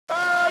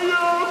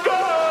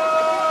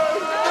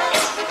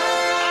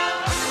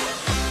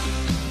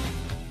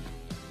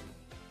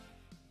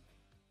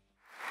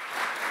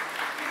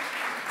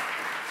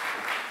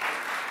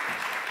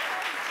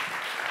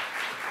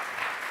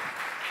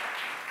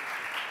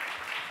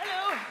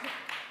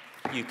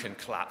You can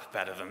clap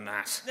better than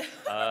that.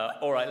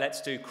 All right,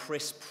 let's do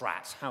Chris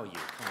Pratt. How are you?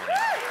 Come on in.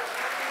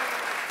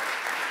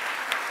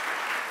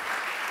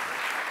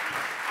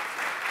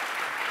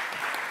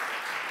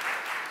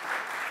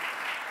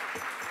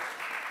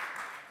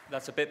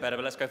 That's a bit better,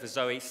 but let's go for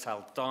Zoe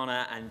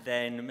Saldana, and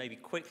then maybe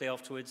quickly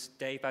afterwards,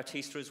 Dave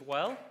Bautista as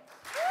well.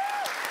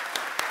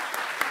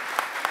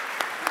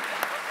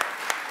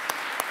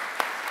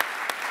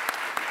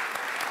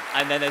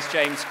 And then there's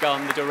James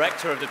Gunn, the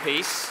director of the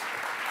piece.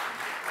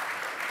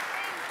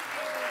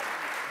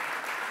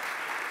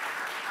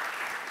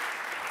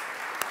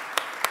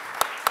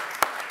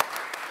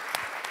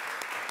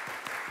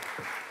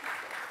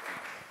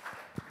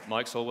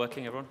 Mic's all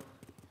working, everyone?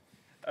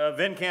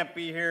 Vin can't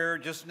be here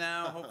just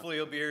now. Hopefully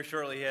he'll be here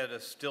shortly. He had a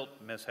stilt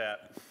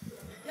mishap.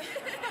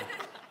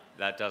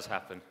 That does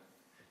happen.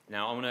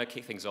 Now, I want to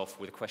kick things off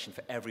with a question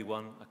for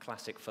everyone, a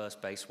classic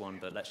first base one,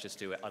 but let's just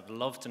do it. I'd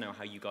love to know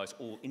how you guys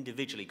all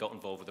individually got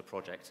involved with the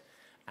project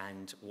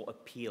and what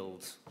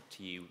appealed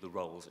to you, the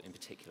roles in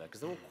particular,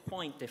 because they're all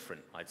quite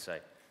different, I'd say.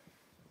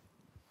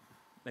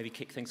 Maybe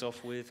kick things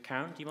off with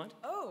Karen, do you mind?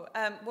 Oh,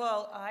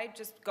 well, I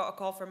just got a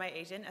call from my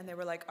agent, and they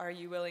were like, are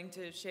you willing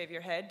to shave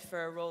your head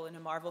for a role in a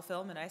Marvel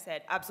film? And I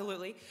said,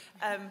 absolutely.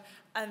 And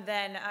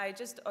then I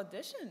just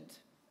auditioned.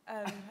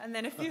 And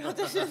then a few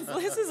auditions.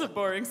 This is a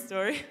boring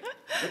story.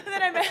 And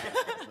then I met,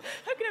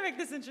 how can I make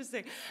this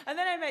interesting? And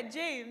then I met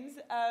James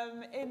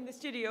in the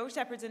studio,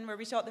 Shepperton, where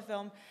we shot the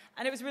film,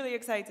 and it was really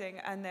exciting.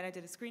 And then I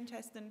did a screen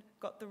test and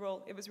got the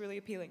role. It was really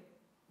appealing.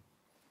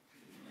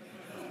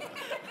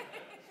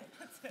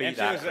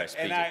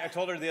 I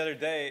told her the other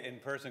day in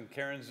person,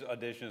 Karen's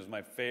audition is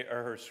my favorite,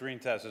 or her screen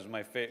test is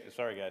my favorite.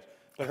 Sorry, guys.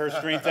 But her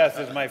screen test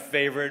is my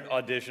favorite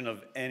audition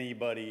of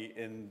anybody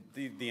in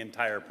the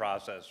entire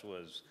process.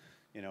 Was,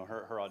 you know,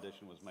 her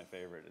audition was my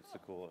favorite. It's the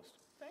coolest.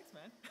 Thanks,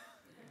 man.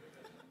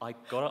 I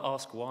gotta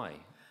ask why.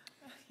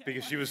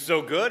 Because she was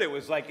so good. It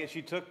was like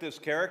she took this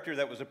character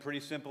that was a pretty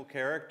simple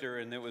character,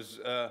 and it was,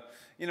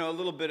 you know, a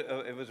little bit.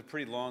 It was a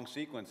pretty long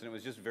sequence, and it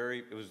was just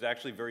very. It was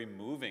actually very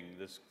moving.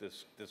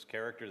 This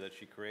character that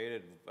she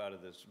created out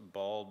of this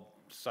bald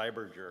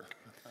cyber jerk.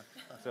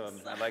 So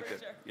I liked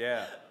it.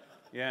 Yeah,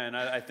 yeah, and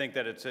I think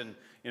that it's in.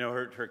 You know,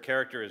 her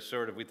character is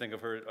sort of. We think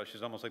of her.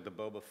 She's almost like the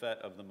Boba Fett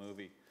of the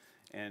movie.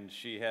 And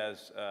she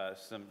has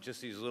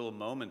just these little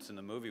moments in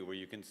the movie where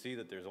you can see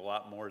that there's a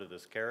lot more to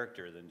this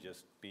character than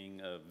just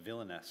being a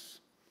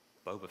villainess.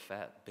 Boba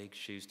Fett, big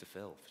shoes to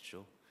fill, for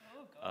sure.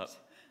 Oh, gosh.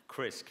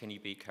 Chris, can you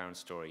beat Karen's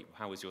story?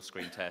 How was your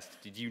screen test?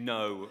 Did you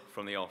know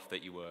from the off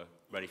that you were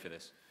ready for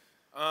this?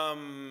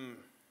 I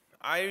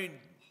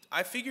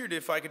figured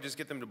if I could just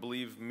get them to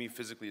believe me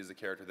physically as the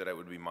character that I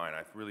would be mine.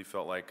 I really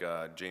felt like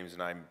James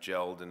and I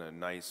gelled in a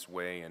nice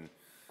way and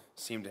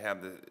seemed to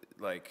have the,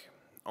 like,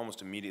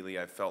 almost immediately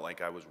I felt like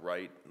I was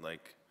right,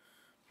 like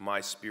my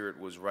spirit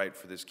was right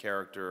for this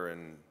character,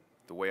 and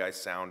the way I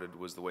sounded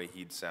was the way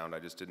he'd sound. I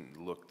just didn't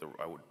look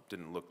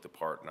the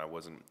part, and I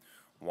wasn't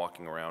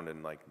walking around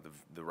in like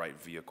the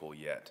right vehicle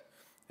yet.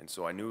 And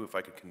so I knew if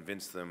I could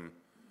convince them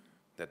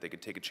that they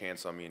could take a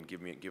chance on me and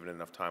give it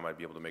enough time, I'd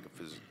be able to make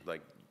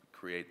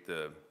create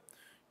the,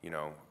 you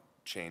know,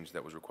 change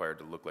that was required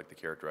to look like the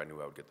character. I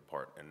knew I would get the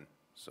part, and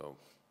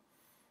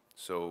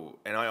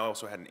and I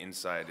also had an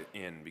inside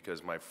in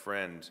because my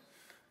friend,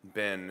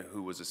 Ben,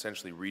 who was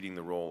essentially reading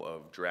the role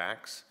of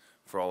Drax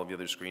for all of the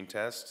other screen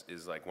tests,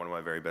 is like one of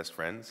my very best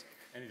friends.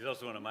 And he's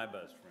also one of my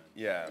best friends.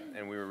 Yeah,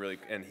 and we were really,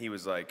 and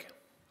he's like,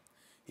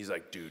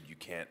 dude,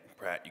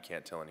 Pratt, you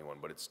can't tell anyone,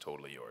 but it's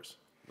totally yours.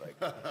 Like,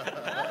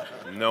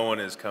 no one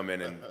has come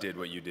in and did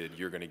what you did.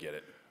 You're gonna get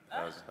it.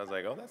 I was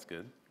like, oh, that's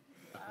good.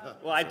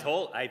 Well, I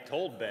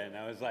told Ben,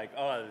 I was like,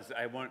 oh,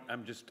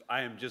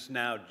 I am just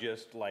now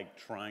like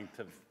trying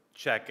to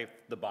check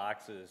the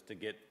boxes to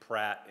get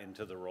Pratt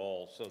into the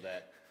role so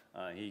that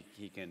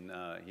he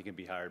can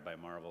be hired by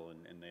Marvel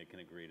and they can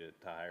agree to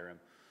hire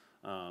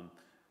him.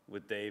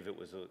 With Dave, it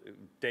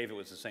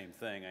was the same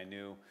thing. I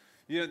knew,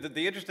 you know,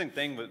 the interesting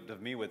thing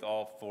with me with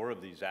all four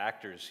of these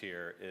actors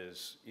here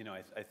is, you know,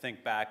 I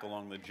think back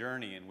along the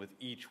journey, and with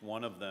each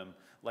one of them,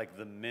 like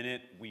the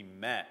minute we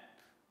met,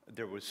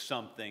 there was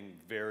something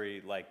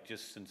very, like,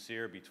 just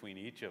sincere between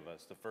each of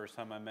us. The first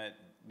time I met,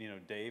 you know,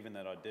 Dave in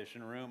that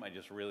audition room, I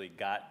just really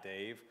got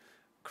Dave.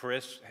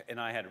 Chris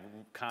and I had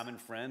common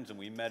friends, and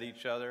we met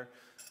each other.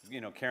 You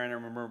know, Karen, I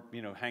remember,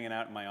 you know, hanging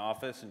out in my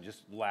office and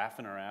just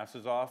laughing our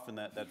asses off. And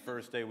that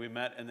first day we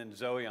met, and then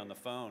Zoe on the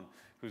phone,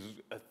 who's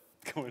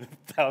going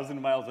 1,000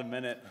 miles a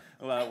minute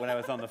when I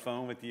was on the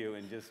phone with you,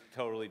 and just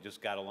totally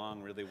just got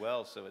along really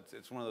well. So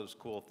it's one of those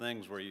cool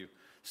things where you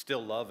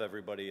still love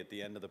everybody at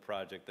the end of the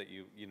project that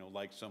you know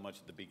liked so much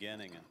at the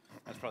beginning, and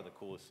that's probably the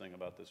coolest thing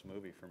about this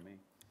movie for me.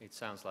 It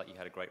sounds like you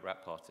had a great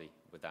rap party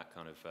with that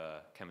kind of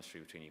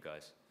chemistry between you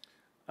guys.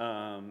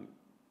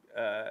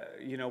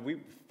 You know,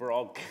 we're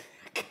all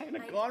kind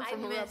of gone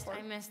from the rap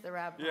party. I miss the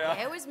rap party. Yeah.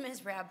 I always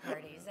miss rap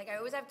parties. Like, I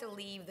always have to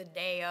leave the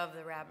day of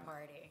the rap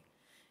party.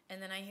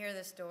 And then I hear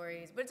the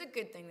stories. But it's a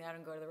good thing that I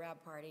don't go to the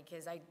rap party,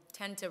 because I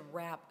tend to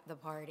rap the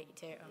party,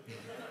 too.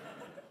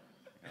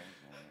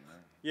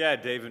 Yeah,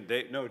 Dave and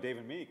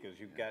me, because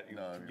you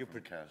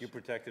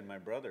protected my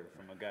brother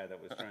from a guy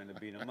that was trying to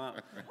beat him up.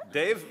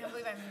 Dave. I can't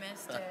believe I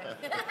missed it.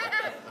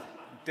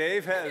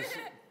 Dave has.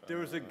 There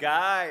was a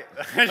guy.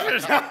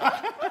 Should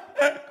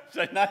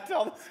I not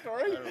tell the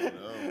story? I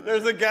don't know.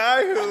 There's a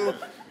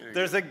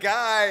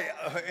guy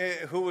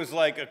who was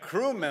like a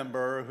crew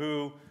member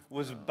who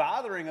was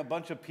bothering a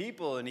bunch of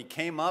people, and he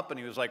came up and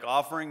he was like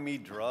offering me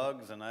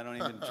drugs, and I don't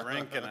even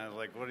drink, and I was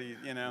like, what are you,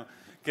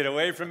 get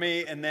away from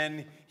me. And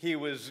then he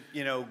was,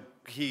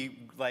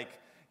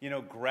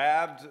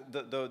 grabbed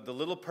the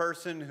little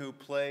person who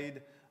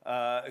played,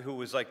 who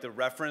was like the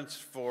reference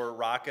for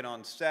Rocket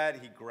on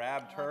set. He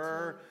grabbed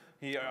her.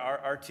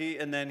 RT,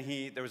 and then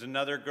there was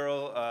another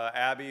girl,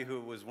 Abby, who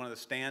was one of the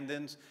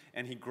stand-ins,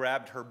 and he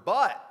grabbed her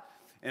butt.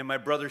 And my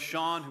brother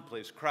Sean, who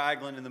plays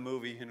Kraglin in the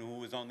movie, and who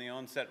was on the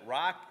on-set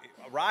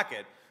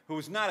Rocket, who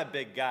was not a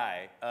big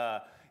guy,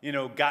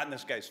 got in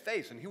this guy's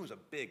face, and he was a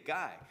big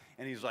guy.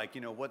 And he's like,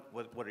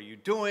 what are you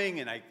doing?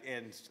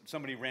 And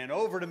somebody ran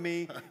over to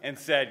me and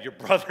said, your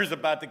brother's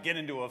about to get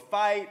into a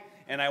fight.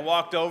 And I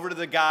walked over to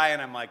the guy, and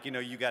I'm like,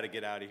 you got to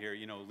get out of here,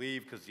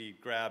 leave, because he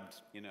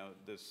grabbed,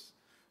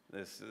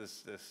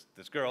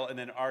 this girl. And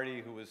then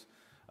Artie, who was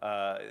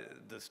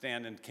the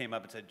stand-in, came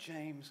up and said,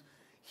 James,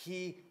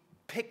 he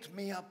picked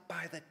me up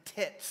by the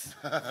tits.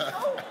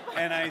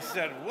 And I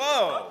said,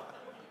 whoa.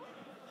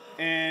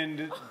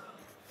 And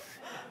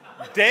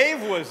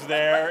Dave was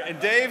there, and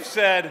Dave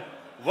said,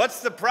 what's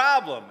the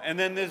problem? And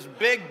then this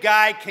big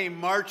guy came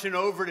marching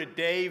over to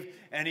Dave,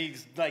 and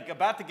he's like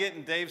about to get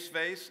in Dave's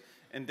face,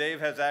 and Dave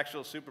has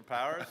actual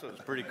superpowers, so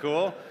it's pretty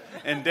cool.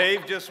 And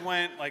Dave just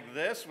went like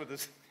this with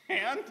his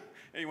hand,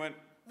 and he went,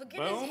 Look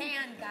boom. at his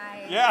hand,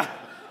 guys. Yeah.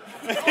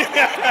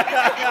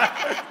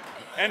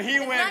 And he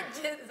went. Not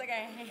just, it's like a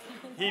hand.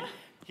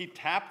 He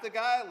tapped the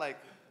guy like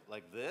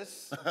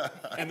this,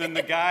 and then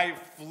the guy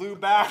flew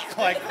back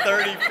like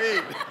 30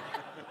 feet.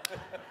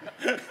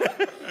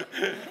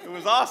 It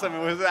was awesome.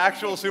 It was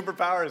actual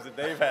superpowers that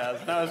Dave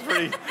has, and I was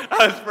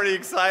pretty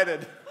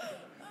excited.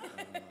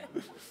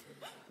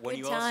 When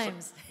Good you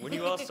times. When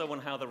you ask someone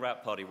how the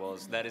rap party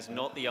was, that is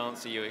not the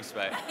answer you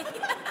expect.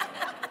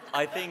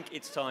 I think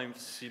it's time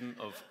for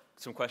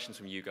some questions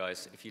from you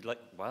guys. If you'd like,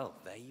 well,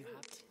 there you have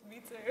it.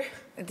 Me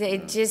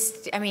too.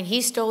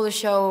 He stole the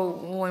show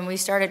when we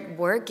started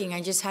working.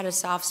 I just had a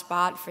soft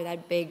spot for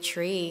that big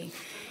tree.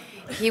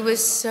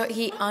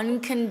 He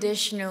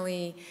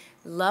unconditionally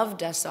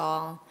loved us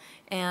all.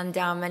 And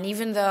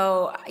even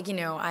though,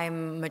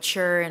 I'm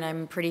mature and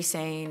I'm pretty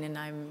sane and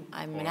I'm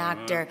an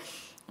actor,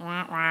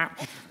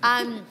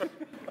 and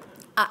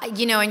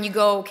you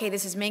go, okay,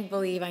 this is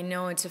make-believe, I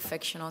know it's a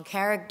fictional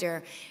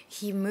character.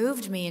 He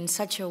moved me in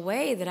such a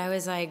way that I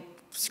was like,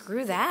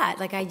 screw that.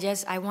 Like, I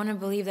want to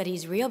believe that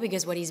he's real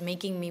because what he's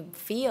making me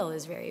feel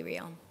is very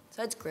real.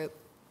 So it's Groot.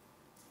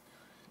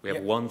 We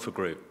have one for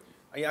Groot.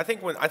 Yeah, I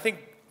think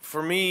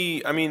for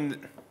me,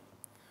 when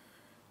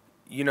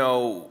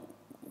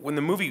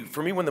the movie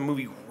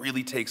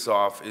really takes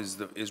off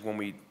is when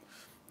we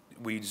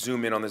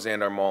zoom in on the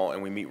Xandar Mall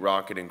and we meet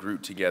Rocket and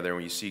Groot together,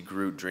 and you see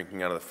Groot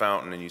drinking out of the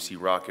fountain, and you see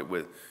Rocket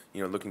with,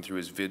 looking through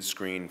his vid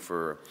screen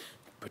for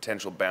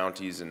potential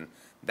bounties, and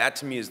that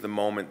to me is the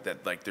moment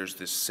that there's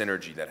this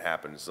synergy that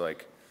happens.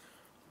 Like,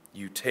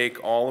 you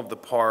take all of the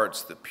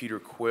parts, the Peter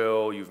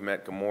Quill, you've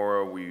met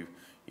Gamora,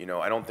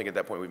 I don't think at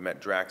that point we've met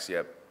Drax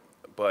yet,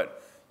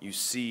 but you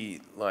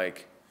see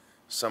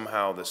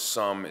somehow the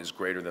sum is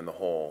greater than the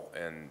whole,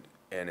 and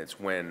it's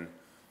when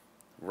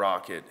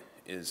Rocket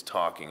is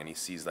talking and he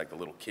sees the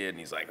little kid and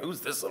he's like, who's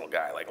this little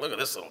guy? Look at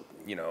this little,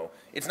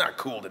 it's not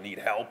cool to need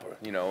help,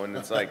 and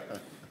it's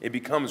it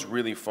becomes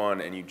really fun,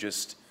 and you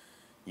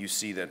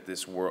see that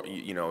this world,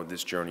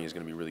 this journey is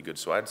going to be really good.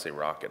 So I'd say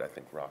Rocket. I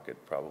think Rocket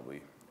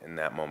probably in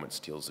that moment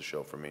steals the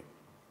show for me.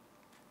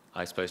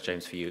 I suppose,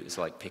 James, for you, it's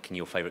like picking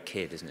your favorite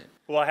kid, isn't it?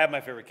 Well, I have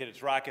my favorite kid.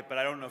 It's Rocket, but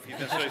I don't know if he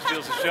necessarily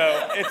steals the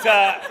show. It's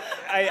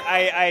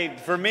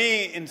for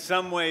me, in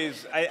some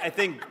ways, I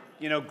think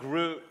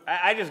Groot.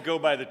 I just go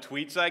by the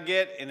tweets I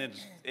get, and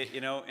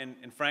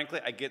and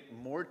frankly, I get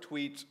more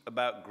tweets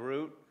about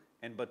Groot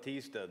and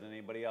Bautista than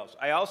anybody else.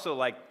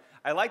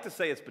 I like to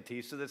say it's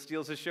Bautista that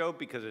steals the show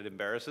because it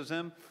embarrasses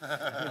him,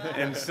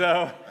 and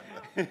so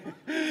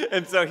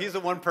he's the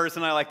one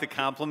person I like to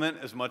compliment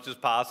as much as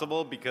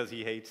possible because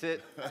he hates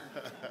it.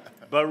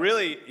 But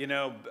really,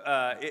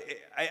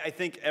 I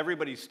think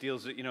everybody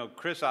steals it.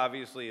 Chris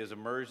obviously has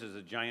emerged as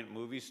a giant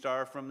movie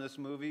star from this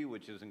movie,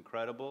 which is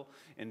incredible.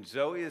 And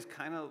Zoe is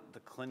kind of the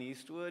Clint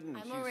Eastwood, and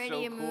she's already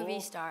so a cool.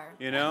 movie star.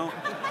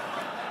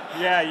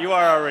 Yeah, you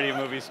are already a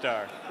movie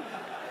star.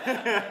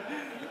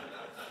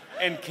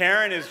 And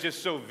Karen is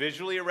just so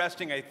visually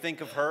arresting. I think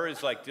of her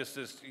as just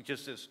this.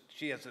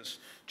 She has this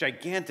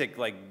gigantic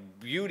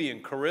beauty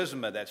and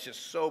charisma that's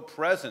just so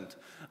present.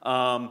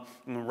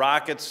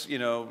 Rocket's,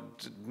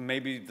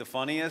 maybe the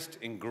funniest,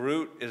 and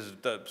Groot is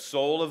the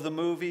soul of the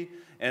movie.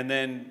 And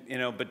then,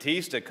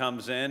 Bautista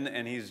comes in,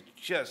 and he's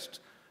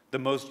just the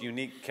most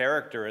unique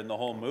character in the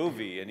whole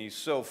movie, and he's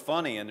so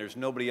funny, and there's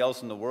nobody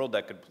else in the world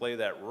that could play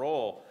that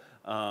role.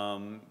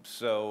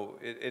 So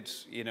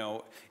it's, you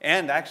know,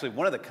 and actually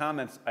one of the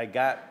comments I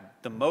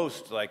got the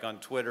most, like on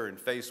Twitter and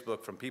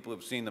Facebook from people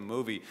who've seen the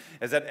movie,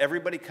 is that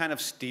everybody kind of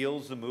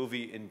steals the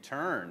movie in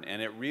turn,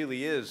 and it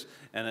really is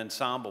an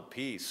ensemble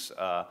piece.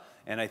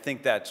 And I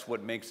think that's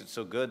what makes it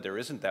so good. There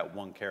isn't that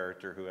one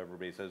character who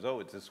everybody says, oh,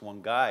 it's this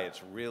one guy.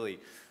 It's really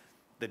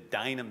the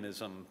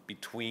dynamism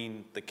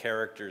between the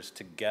characters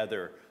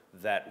together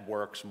that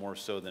works more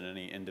so than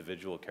any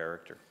individual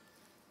character.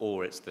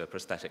 Or it's the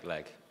prosthetic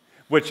leg.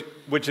 Which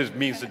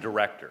means the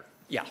director.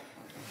 Yeah,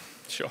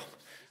 sure.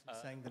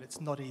 Saying that it's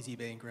not easy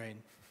being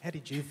green. How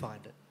did you find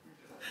it?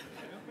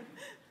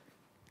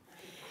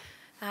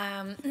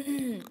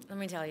 Let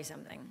me tell you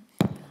something.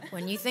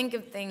 When you think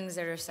of things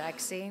that are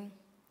sexy,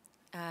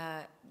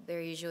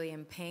 they're usually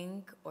in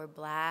pink or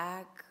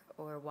black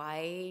or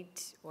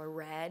white or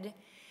red.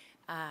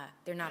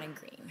 They're not in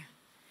green.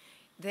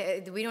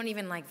 We don't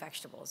even like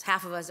vegetables.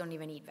 Half of us don't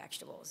even eat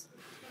vegetables,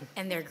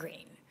 and they're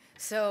green.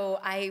 So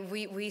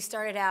we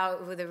started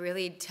out with a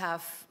really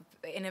tough,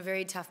 in a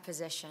very tough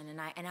position,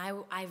 and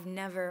I've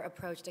never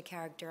approached a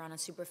character on a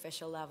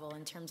superficial level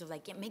in terms of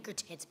like, yeah, make her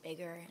tits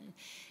bigger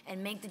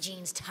and make the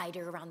jeans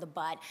tighter around the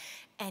butt.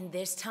 And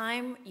this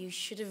time, you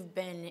should have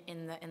been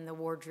in the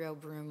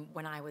wardrobe room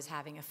when I was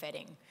having a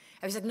fitting.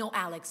 I was like, no,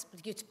 Alex,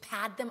 you just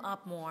pad them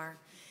up more.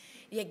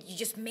 You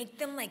just make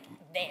them like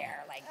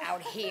there, like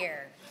out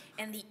here.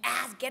 And the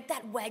ass, get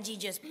that wedgie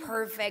just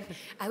perfect.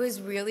 I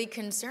was really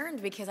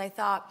concerned because I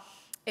thought,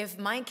 if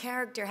my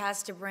character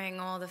has to bring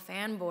all the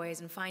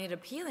fanboys and find it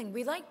appealing,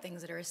 we like things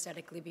that are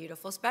aesthetically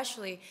beautiful,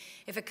 especially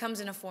if it comes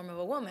in a form of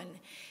a woman.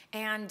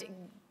 And,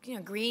 you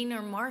know, green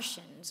are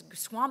Martians,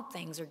 swamp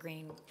things are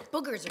green,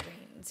 boogers are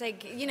green. It's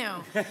like, you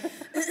know.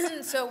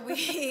 So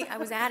I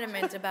was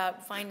adamant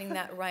about finding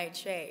that right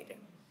shade.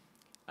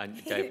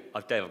 And Dave,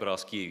 I've got to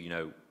ask you, you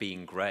know,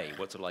 being grey,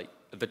 what's it like?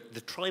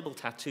 The tribal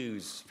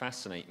tattoos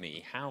fascinate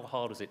me. How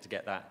hard is it to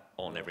get that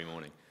on every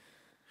morning?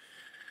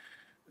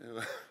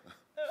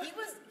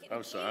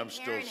 I'm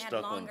still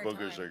stuck on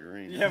boogers are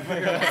green. Yeah,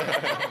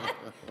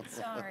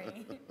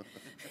 Sorry.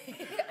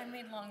 I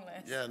made long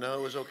lists. Yeah, no,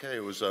 it was okay.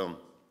 It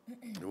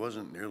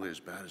wasn't nearly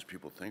as bad as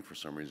people think for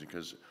some reason,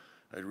 because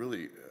I'd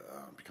really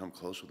become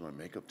close with my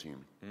makeup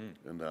team.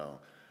 And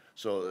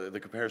so the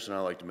comparison I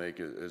like to make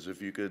is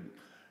if you could,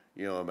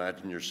 you know,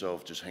 imagine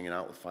yourself just hanging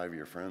out with 5 of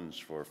your friends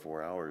for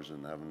 4 hours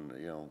and having,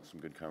 you know, some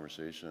good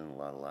conversation, a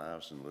lot of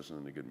laughs, and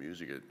listening to good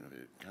music, it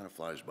kind of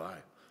flies by.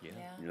 Yeah.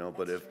 You know,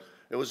 but if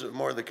it was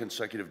more the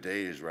consecutive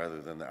days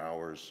rather than the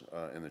hours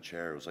in the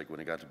chair, it was like when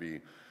it got to be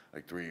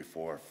like 3,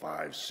 4,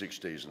 5, 6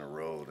 days in a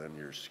row, then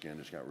your skin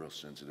just got real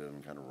sensitive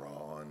and kind of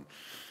raw, and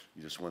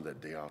you just wanted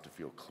that day off to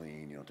feel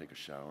clean, you know, take a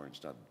shower and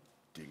stop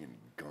digging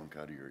gunk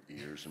out of your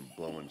ears and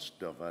blowing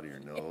stuff out of your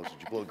nose.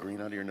 Did you blow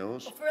green out of your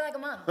nose? For like a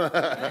month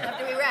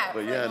after we wrapped.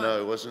 But yeah, no,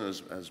 it wasn't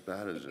as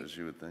bad as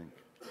you would think.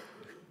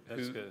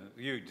 That's good.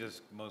 You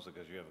just, mostly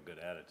because you have a good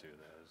attitude.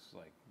 That's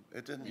like,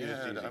 It didn't, You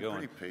just yeah, easy I'm going.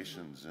 pretty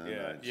patient.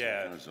 And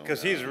yeah.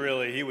 Because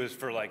he was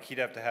for like, he'd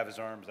have to have his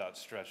arms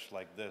outstretched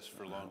like this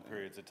for long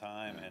periods of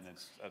time, and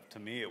it's to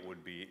me it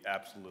would be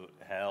absolute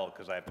hell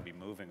because I have to be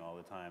moving all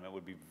the time. It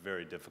would be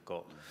very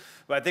difficult.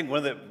 But I think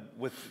one of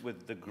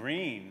with the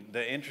green,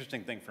 the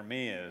interesting thing for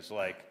me is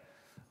like,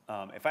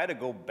 if I had to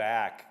go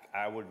back,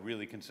 I would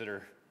really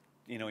consider,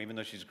 you know, even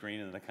though she's green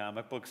in the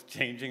comic books,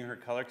 changing her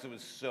color because it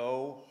was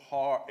so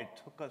hard. It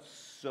took us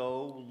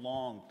so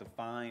long to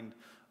find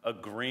a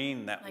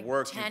green that like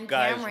worked. 10 You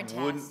guys camera tests.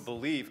 wouldn't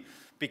believe,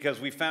 because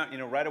we found, you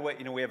know, right away,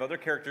 you know, we have other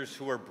characters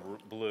who are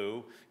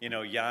blue. You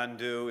know,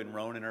 Yondu and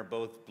Ronan are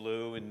both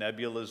blue, and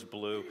Nebula's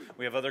blue.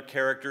 We have other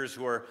characters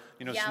who are,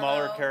 you know,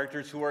 smaller Yellow.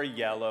 characters who are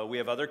yellow. We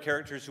have other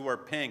characters who are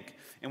pink,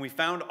 and we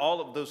found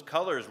all of those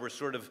colors were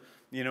sort of,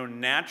 you know,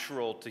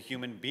 natural to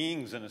human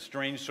beings in a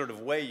strange sort of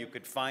way. You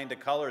could find a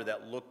color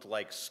that looked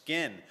like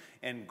skin,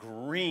 and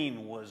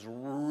green was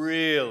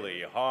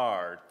really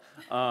hard.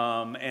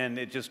 And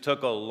it just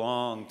took a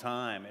long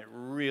time. It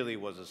really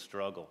was a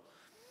struggle.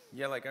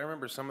 Yeah, like I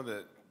remember some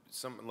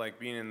like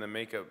being in the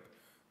makeup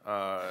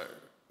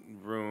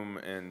room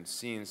and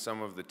seeing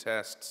some of the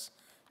tests,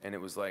 and it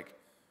was like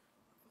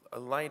a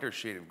lighter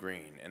shade of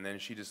green, and then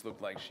she just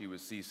looked like she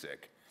was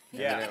seasick.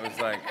 Yeah. And it was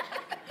like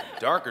a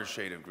darker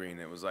shade of green.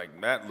 It was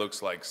like, that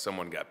looks like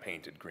someone got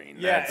painted green.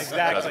 Yeah,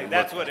 exactly. Doesn't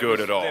That's look what it good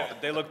was. at all.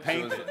 They look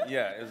painted. So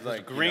it was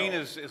like Green you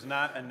know, is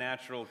not a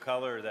natural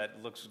color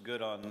that looks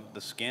good on the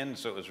skin,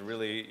 so it was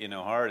really, you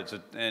know, hard. It's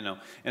a, you know,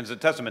 and it's a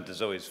testament to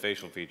Zoe's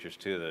facial features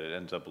too that it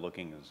ends up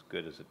looking as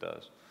good as it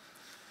does.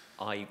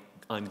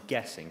 I'm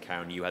guessing,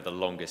 Karen, you had the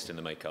longest in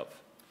the makeup.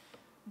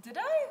 Did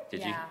I?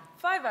 Did you? Yeah.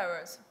 5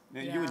 hours.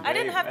 Yeah. Yeah. You and I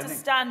didn't Dave, have to think-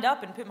 stand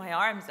up and put my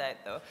arms out,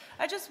 though.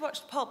 I just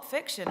watched Pulp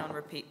Fiction on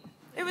repeat.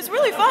 It was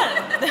really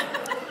fun.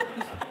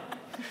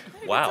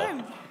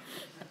 Wow.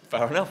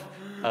 Fair enough.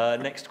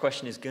 Next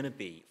question is going to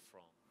be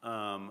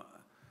from...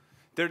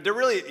 They're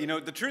really, you know,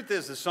 the truth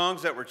is the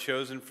songs that were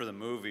chosen for the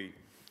movie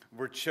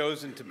were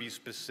chosen to be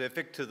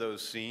specific to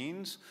those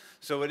scenes.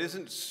 So it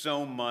isn't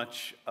so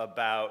much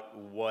about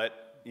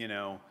what, you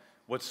know,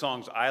 what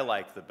songs I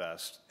like the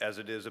best as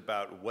it is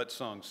about what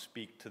songs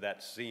speak to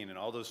that scene. And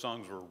all those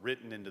songs were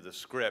written into the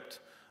script,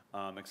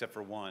 except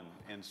for one.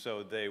 And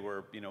so they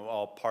were, you know,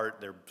 all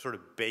they're sort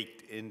of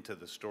baked into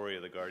the story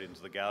of the Guardians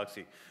of the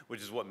Galaxy,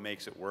 which is what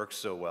makes it work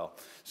so well.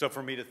 So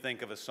for me to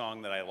think of a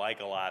song that I like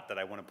a lot that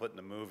I want to put in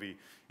the movie,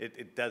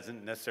 it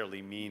doesn't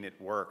necessarily mean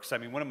it works. I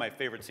mean, one of my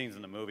favorite scenes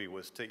in the movie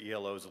was to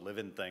ELO's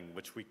Livin' Thing,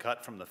 which we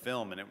cut from the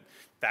film, and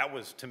that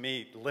was, to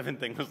me, Livin'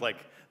 Thing was like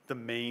the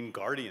main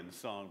Guardians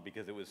song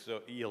because it was so,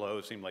 ELO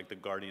seemed like the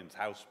Guardians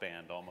house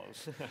band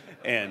almost.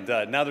 And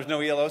now there's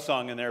no ELO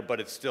song in there, but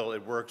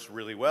it works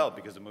really well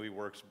because the movie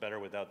works better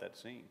without that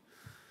scene.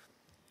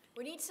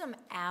 We need some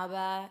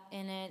ABBA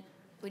in it.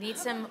 We need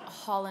some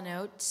Hall &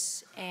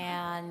 Oates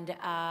and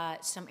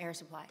some Air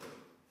Supply.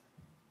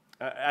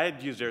 I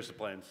had used Air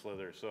Supply in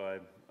Slither, so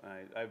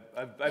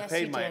I've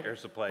paid my Air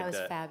Supply debt. That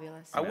was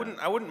fabulous.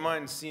 I wouldn't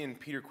mind seeing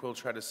Peter Quill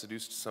try to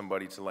seduce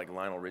somebody to like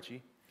Lionel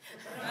Richie.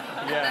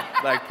 Yeah.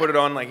 Like put it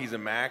on like he's a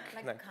Mac.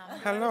 Like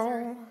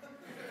hello.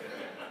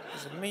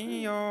 Is it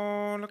me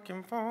you're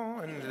looking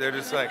for? And they're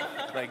just like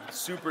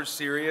super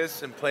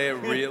serious and play it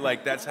real.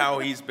 Like that's how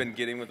he's been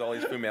getting with all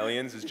these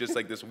Fumalians. Is just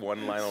like this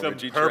one Lionel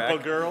Richie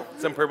track.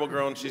 Some purple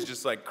girl, and she's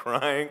just like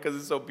crying because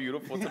it's so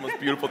beautiful. It's the most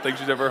beautiful thing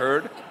she's ever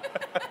heard.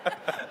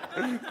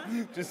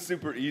 Just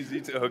super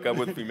easy to hook up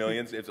with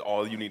Fumalians if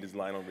all you need is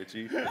Lionel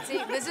Richie.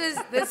 See,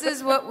 this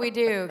is what we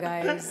do,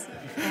 guys.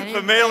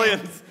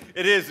 Fumalians.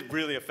 It is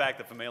really a fact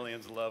that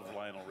Fumalians love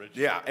Lionel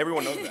Richie. Yeah,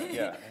 everyone knows that.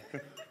 Yeah.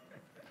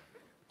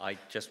 I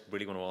just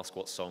really want to ask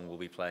what song we'll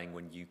be playing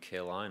when you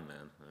kill Iron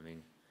Man. I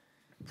mean,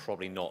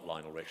 probably not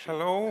Lionel Richie.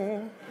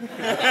 Hello.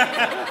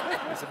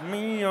 Is it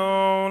me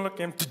you're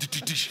looking?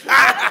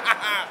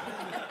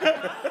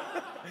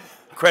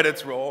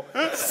 Credits roll.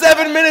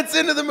 7 minutes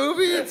into the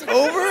movie, it's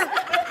over.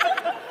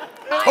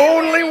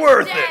 Totally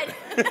worth it.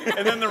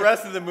 And then the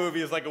rest of the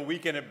movie is like a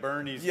Weekend at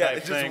Bernie's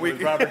type thing with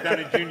Robert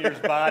Downey Jr.'s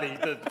body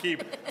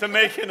to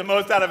make the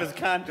most out of his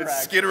contract.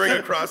 It's skittering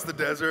across the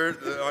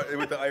desert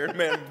with the Iron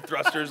Man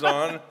thrusters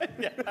on.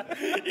 Yeah.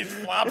 He's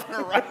flopping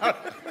around.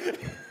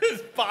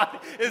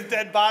 His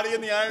dead body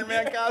in the Iron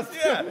Man costume.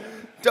 Yeah,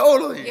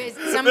 totally. Guys,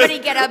 somebody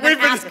get up and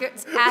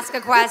ask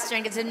a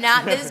question. Because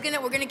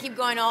we're gonna keep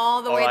going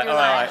all the way through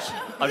lunch.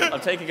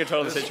 I'm taking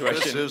control of the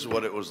situation. This is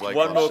what it was like.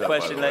 One on more set, by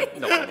question. the way.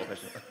 One more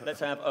question. Let's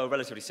have a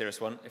relatively serious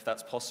one, if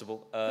that's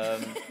possible.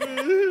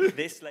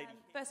 This lady.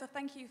 First off,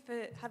 thank you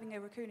for having a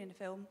raccoon in the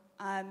film.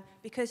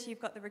 Because you've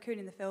got the raccoon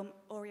in the film,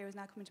 Oreo is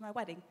now coming to my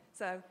wedding.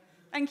 So,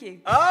 thank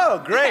you.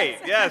 Oh, great!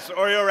 Yes,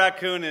 Oreo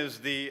Raccoon is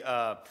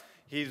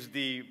he's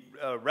the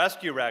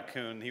rescue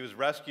raccoon. He was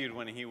rescued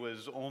when he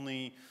was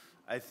only,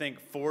 I think,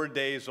 4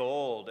 days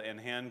old and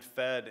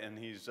hand-fed, and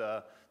he's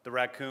the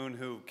raccoon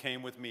who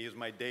came with me as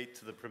my date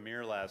to the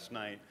premiere last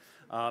night.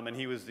 And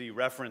he was the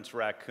reference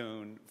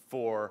raccoon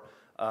for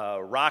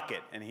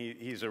Rocket, and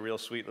he's a real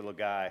sweet little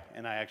guy.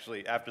 And I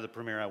actually, after the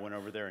premiere, I went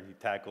over there and he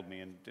tackled me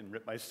and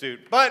ripped my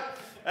suit. But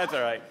that's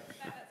all right.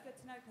 Yeah, that's good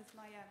to know because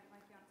my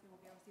fiancé will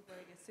be obviously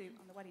wearing a suit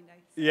on the wedding day.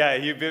 So Yeah,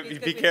 you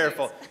be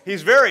careful.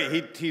 He's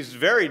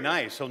very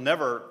nice. He'll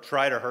never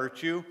try to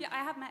hurt you. Yeah,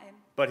 I have met him.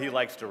 But he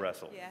likes to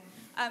wrestle. Yeah.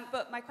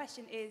 But my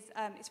question is,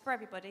 it's for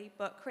everybody,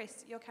 but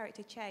Chris, your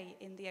character Che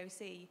in the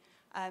OC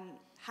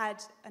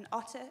had an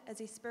otter as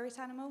his spirit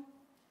animal.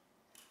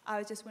 I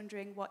was just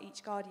wondering what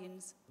each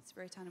Guardian's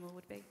spirit animal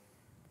would be.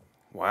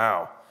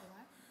 Wow.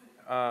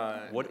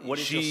 What is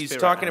your she's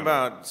spirit talking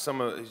animal? about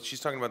she's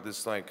talking about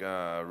this like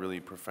really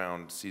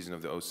profound season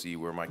of the OC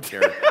where my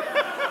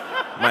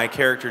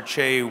character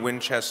Che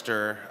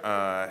Winchester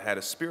had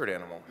a spirit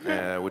animal,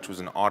 which was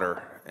an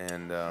otter,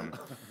 and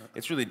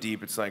it's really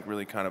deep. It's like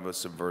really kind of a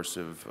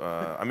subversive.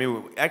 I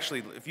mean,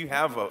 actually, if you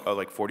have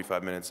like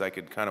 45 minutes, I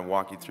could kind of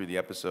walk you through the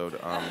episode.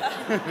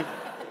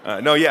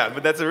 No, yeah,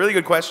 but that's a really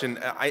good question.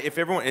 If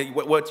everyone,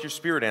 what's your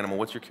spirit animal?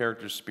 What's your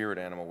character's spirit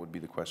animal? Would be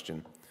the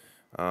question.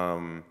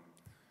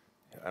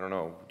 I don't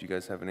know. Do you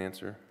guys have an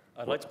answer?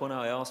 I'd like to point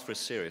out I asked for a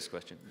serious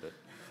question, but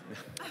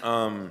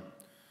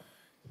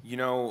You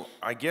know,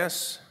 I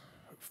guess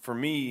for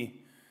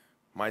me,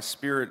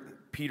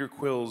 Peter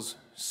Quill's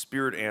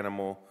spirit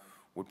animal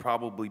would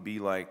probably be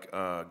like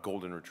a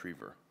golden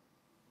retriever.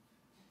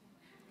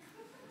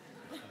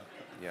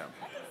 Yeah.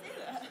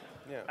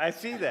 Yeah. I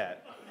see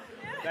that.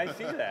 I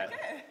see that.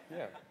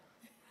 Yeah.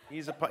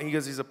 He's a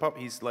pup.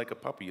 He's like a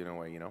puppy in a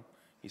way, you know.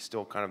 He's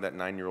still kind of that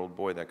 9-year-old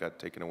boy that got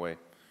taken away,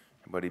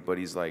 but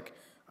he's like,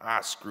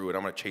 screw it.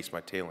 I'm gonna chase my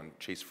tail and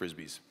chase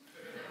frisbees,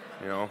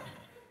 you know.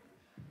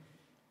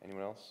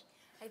 Anyone else?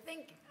 I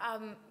think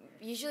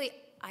usually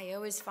I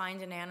always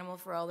find an animal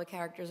for all the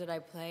characters that I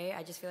play.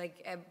 I just feel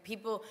like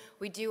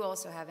we do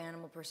also have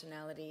animal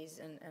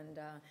personalities,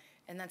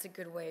 and that's a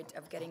good way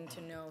of getting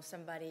to know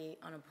somebody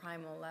on a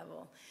primal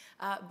level.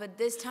 But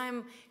this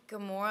time,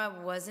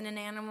 Gamora wasn't an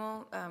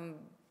animal.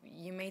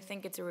 You may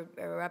think it's a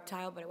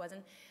reptile, but it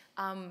wasn't.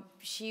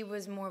 She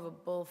was more of a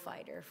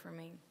bullfighter for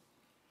me.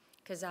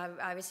 Because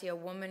obviously a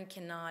woman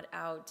cannot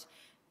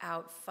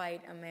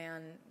outfight a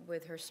man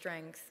with her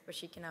strength, but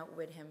she can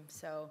outwit him.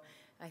 So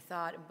I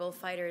thought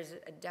bullfighters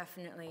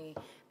definitely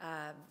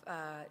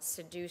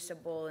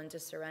seducible into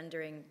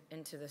surrendering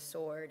into the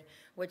sword,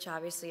 which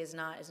obviously is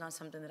not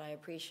something that I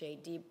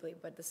appreciate deeply,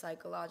 but the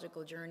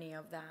psychological journey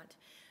of that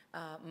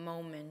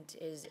moment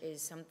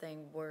is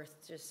something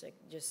worth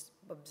just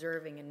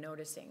observing and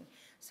noticing.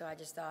 So I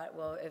just thought,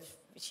 well, if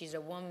she's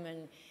a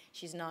woman,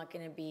 she's not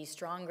going to be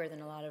stronger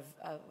than a lot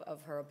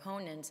of her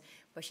opponents,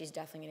 but she's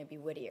definitely going to be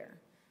wittier.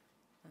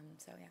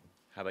 So yeah.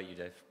 How about you,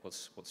 Dave?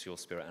 What's your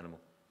spirit animal?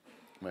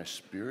 My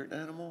spirit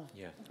animal?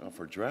 Yeah.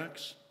 For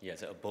Drax? Yeah,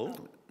 is it a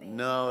bull?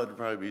 No, it'd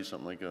probably be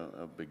something like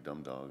a big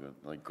dumb dog,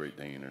 like Great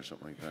Dane or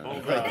something like that. Oh,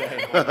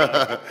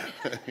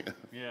 Great Dane.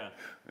 Yeah.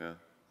 Yeah.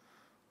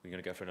 We're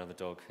going to go for another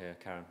dog here.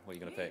 Karen, what are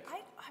you going to pick?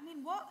 I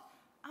mean, what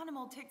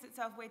animal takes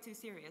itself way too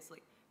seriously?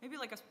 Maybe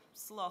like a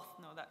sloth.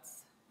 No,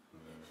 that's...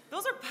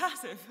 Those are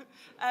passive.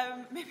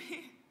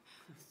 Maybe...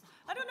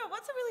 I don't know.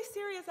 What's a really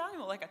serious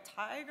animal? Like a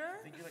tiger?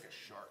 I think you're like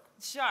a shark.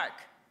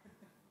 Shark.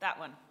 That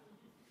one.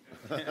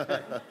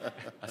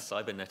 A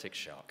cybernetic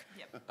shark.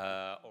 Yep.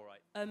 All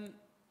right.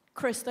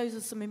 Chris, those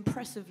are some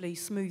impressively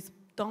smooth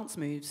dance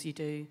moves you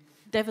do.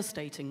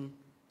 Devastating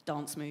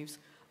dance moves.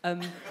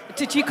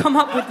 Did you come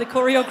up with the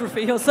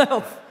choreography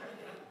yourself?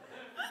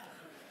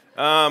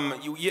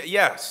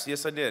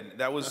 Yes, I did.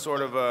 That was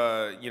sort of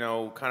a,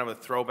 kind of a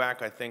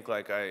throwback. I think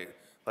like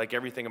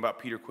everything about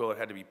Peter Quill, it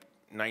had to be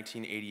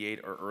 1988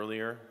 or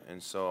earlier,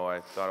 and so I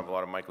thought of a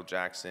lot of Michael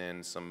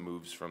Jackson, some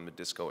moves from the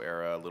disco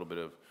era, a little bit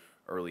of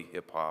early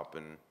hip hop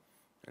and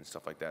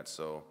stuff like that.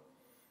 So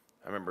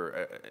I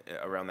remember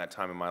around that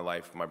time in my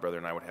life, my brother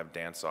and I would have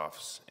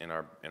dance-offs in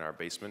our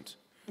basement,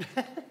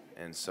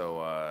 and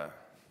so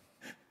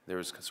there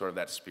was sort of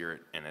that spirit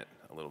in it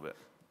a little bit.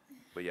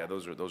 But yeah,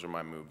 those are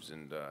my moves,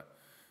 and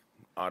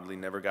oddly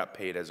never got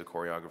paid as a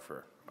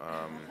choreographer,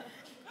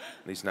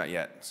 at least not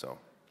yet. So.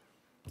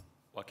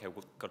 Okay,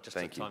 we've got just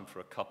time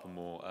for a couple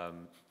more.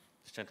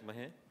 This gentleman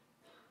here.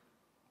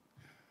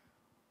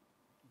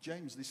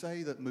 James, they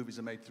say that movies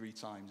are made 3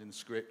 times, in the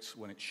script,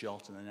 when it's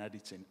shot, and then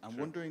editing. I'm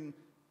wondering,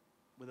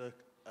 with a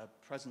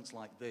presence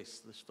like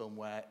this film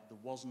where there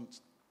wasn't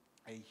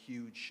a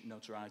huge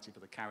notoriety for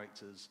the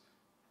characters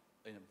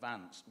in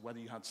advance, whether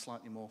you had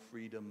slightly more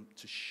freedom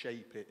to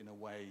shape it in a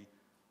way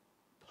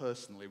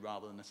personally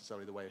rather than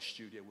necessarily the way a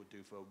studio would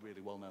do for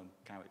really well-known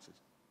characters.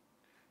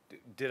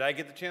 Did I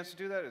get the chance to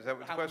do that? Is that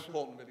what the question? How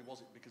important really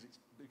was it? Because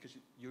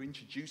you're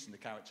introducing the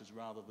characters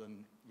rather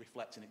than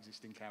reflecting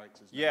existing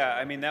characters. Yeah,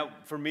 I mean,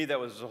 for me, that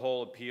was the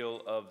whole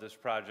appeal of this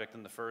project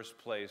in the first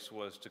place,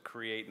 was to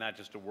create not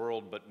just a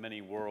world, but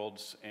many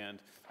worlds. And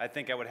I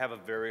think I would have a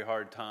very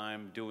hard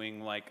time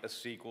doing like a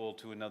sequel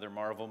to another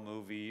Marvel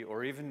movie,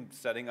 or even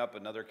setting up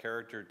another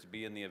character to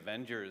be in the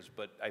Avengers.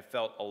 But I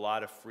felt a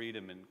lot of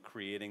freedom in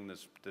creating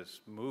this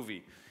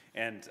movie.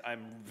 And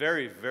I'm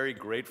very, very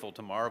grateful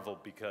to Marvel,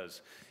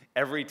 because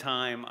every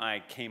time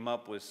I came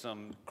up with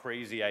some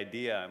crazy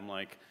idea, I'm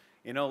like,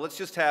 let's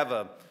just have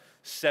a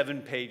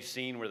 7-page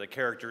scene where the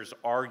characters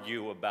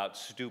argue about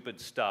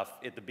stupid stuff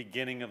at the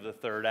beginning of the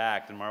 3rd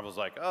act. And Marvel's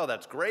like, oh,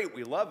 that's great,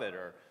 we love it.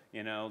 Or,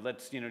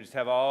 let's, just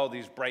have all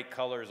these bright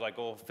colors like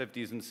old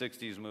 50s and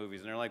 60s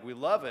movies. And they're like, we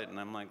love it. And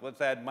I'm like,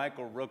 let's add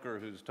Michael Rooker,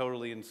 who's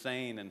totally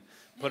insane, and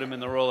put him in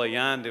the role of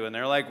Yondu. And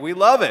they're like, we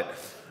love it.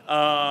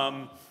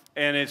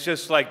 And it's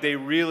just like they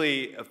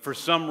really, for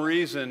some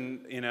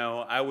reason,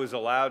 I was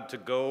allowed to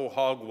go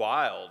hog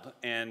wild.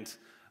 And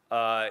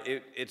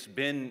it's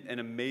been an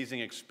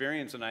amazing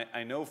experience. And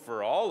I know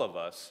for all of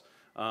us,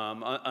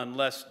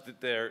 unless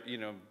they're,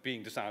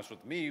 being dishonest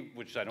with me,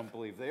 which I don't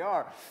believe they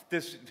are,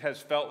 this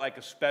has felt like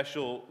a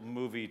special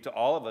movie to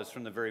all of us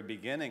from the very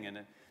beginning. And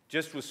it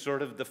just was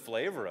sort of the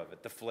flavor of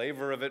it. The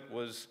flavor of it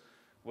was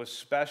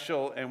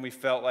special, and we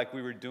felt like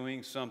we were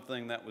doing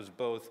something that was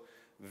both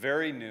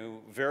very new,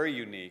 very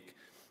unique,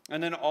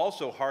 and then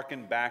also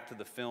harken back to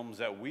the films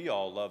that we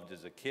all loved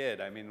as a kid.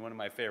 I mean, one of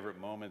my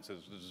favorite moments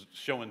is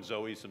showing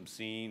Zoe some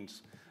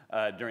scenes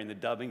during the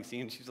dubbing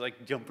scene. She's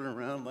like jumping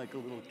around like a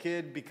little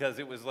kid, because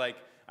it was like,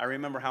 I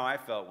remember how I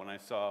felt when I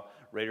saw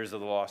Raiders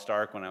of the Lost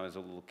Ark when I was a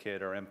little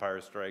kid, or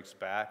Empire Strikes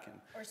Back.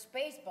 Or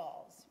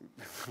Spaceballs.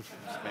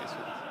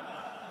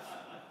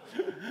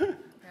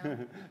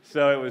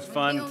 So it was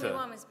fun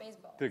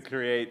to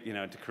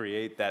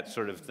create that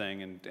sort of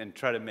thing, and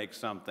try to make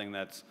something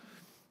that's,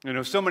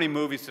 so many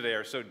movies today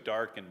are so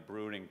dark and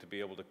brooding. To be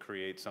able to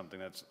create something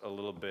that's a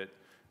little bit,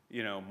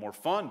 more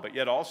fun, but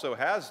yet also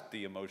has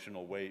the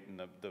emotional weight and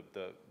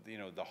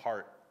the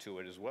heart to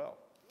it as well.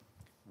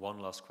 One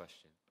last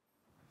question.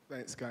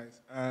 Thanks,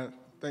 guys.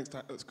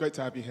 It's great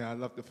to have you here. I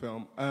love the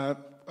film. A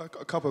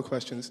couple of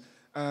questions.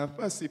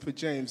 Firstly, for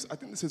James, I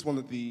think this is one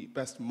of the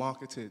best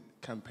marketed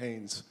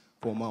campaigns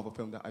for a Marvel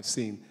film that I've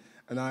seen.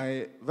 And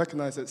I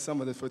recognize that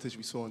some of the footage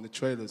we saw in the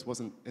trailers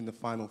wasn't in the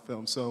final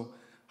film. So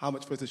how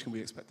much footage can we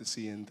expect to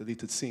see in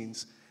deleted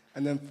scenes?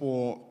 And then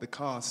for the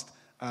cast,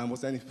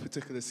 was there any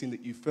particular scene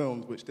that you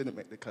filmed which didn't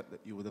make the cut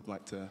that you would have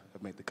liked to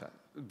have made the cut?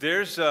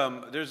 There's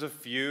a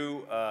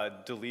few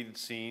deleted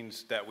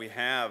scenes that we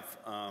have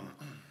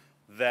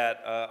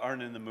that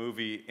aren't in the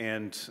movie,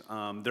 and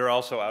there are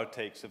also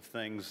outtakes of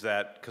things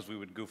that, because we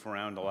would goof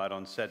around a lot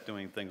on set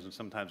doing things, and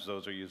sometimes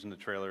those are used in the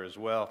trailer as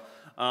well.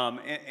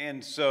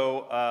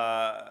 So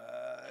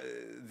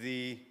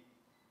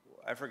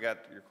I forgot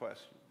your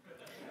question.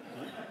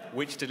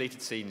 Which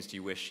deleted scenes do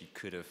you wish you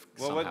could have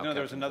Well, somehow no,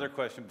 there was kept in? another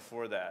question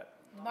before that.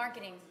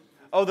 Marketing.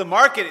 Oh, the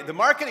marketing. The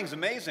marketing's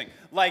amazing.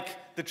 Like,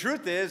 the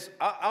truth is,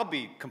 I'll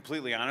be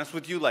completely honest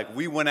with you. Like,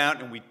 we went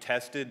out and we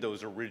tested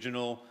those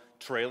original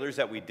trailers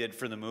that we did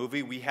for the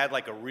movie. We had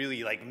like a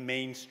really like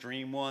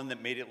mainstream one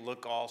that made it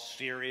look all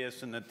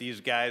serious, and that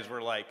these guys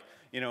were like,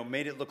 you know,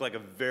 made it look like a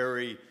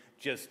very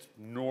just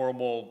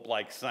normal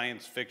like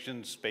science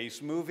fiction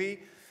space movie.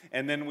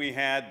 And then we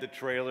had the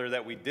trailer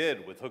that we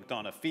did with Hooked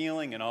on a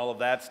Feeling and all of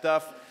that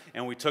stuff.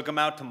 And we took them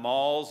out to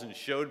malls and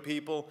showed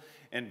people.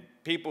 And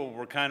people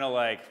were kind of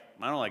like,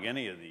 I don't like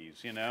any of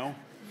these, you know?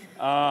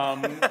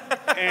 And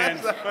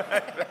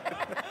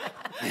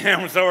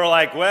so we're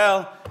like,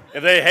 well,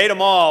 if they hate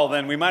them all,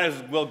 then we might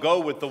as well go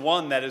with the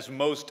one that is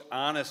most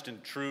honest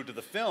and true to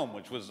the film,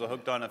 which was the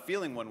Hooked on a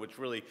Feeling one, which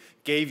really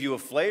gave you a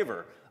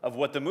flavor of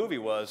what the movie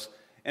was.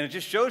 And it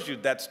just shows you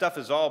that stuff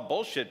is all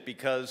bullshit,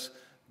 because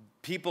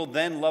people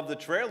then love the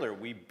trailer.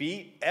 We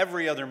beat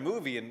every other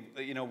movie, and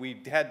you know,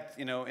 we had,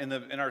 you know, in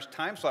our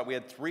time slot, we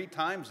had 3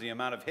 times the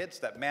amount of hits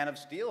that Man of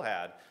Steel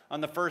had on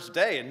the first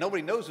day, and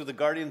nobody knows who the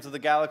Guardians of the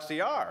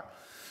Galaxy are.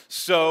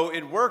 So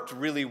it worked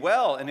really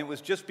well, and it was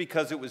just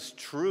because it was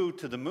true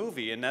to the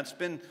movie, and that's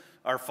been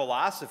our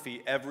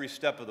philosophy every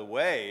step of the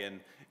way.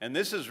 And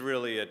this is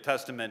really a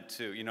testament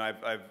to, you know,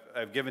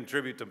 I've given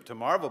tribute to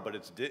Marvel, but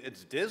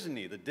it's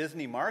Disney, the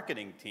Disney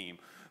marketing team,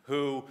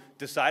 who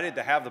decided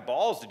to have the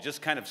balls to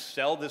just kind of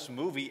sell this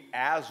movie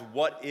as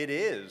what it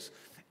is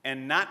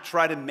and not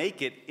try to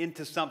make it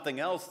into something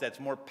else that's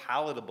more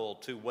palatable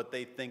to what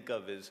they think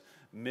of as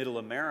middle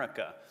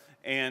America.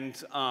 And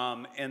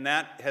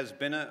that has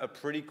been a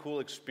pretty cool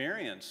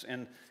experience.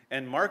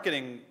 And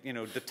marketing, you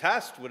know, the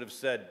test would have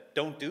said,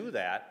 don't do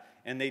that.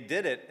 And they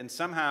did it. And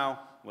somehow,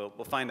 we'll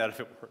find out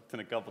if it worked in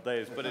a couple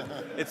days, but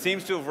it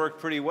seems to have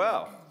worked pretty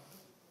well.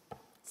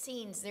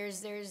 Scenes. There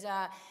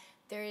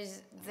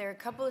are a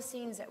couple of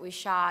scenes that we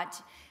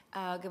shot,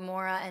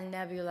 Gamora and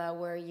Nebula,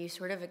 where you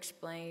sort of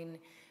explain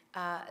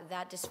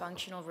that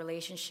dysfunctional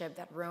relationship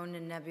that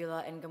Ronan,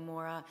 Nebula, and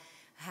Gamora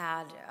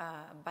had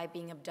by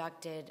being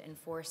abducted and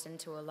forced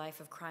into a life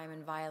of crime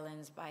and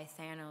violence by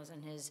Thanos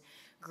and his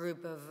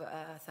group of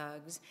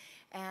thugs.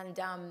 And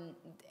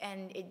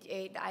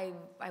I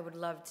would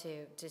love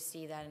to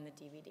see that in the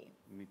DVD.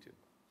 Me too.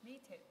 Me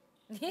too.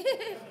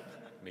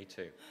 Me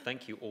too.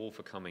 Thank you all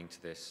for coming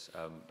to this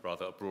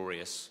rather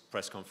uproarious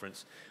press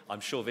conference.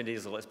 I'm sure Vin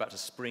Diesel is about to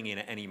spring in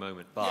at any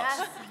moment, but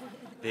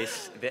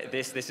yes.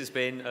 This has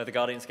been the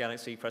Guardians of the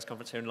Galaxy press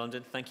conference here in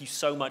London. Thank you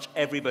so much,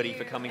 everybody,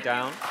 for coming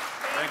down.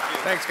 Thank you.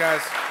 Thanks,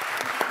 guys.